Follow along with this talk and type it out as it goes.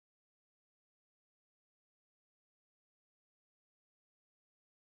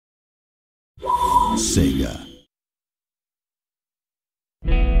Sega.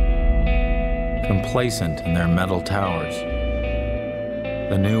 Complacent in their metal towers,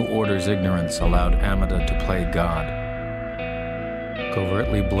 the new order's ignorance allowed Amida to play God.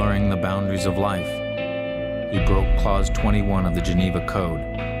 Covertly blurring the boundaries of life, he broke Clause 21 of the Geneva Code.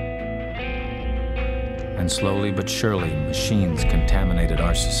 And slowly but surely, machines contaminated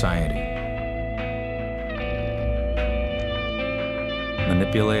our society.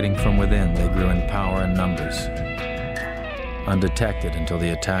 Manipulating from within, they grew in power and numbers, undetected until the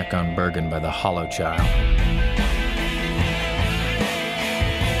attack on Bergen by the Hollow Child.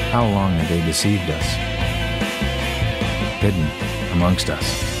 How long had they deceived us? Hidden amongst us.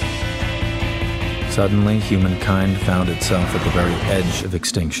 Suddenly, humankind found itself at the very edge of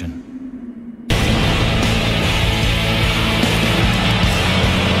extinction.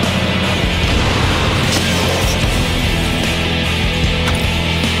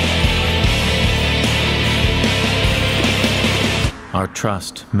 Our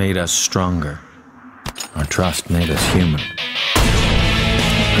trust made us stronger. Our trust made us human.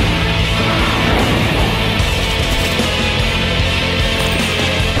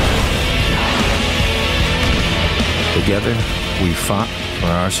 Together, we fought for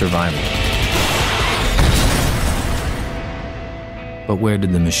our survival. But where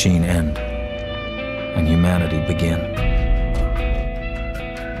did the machine end and humanity begin?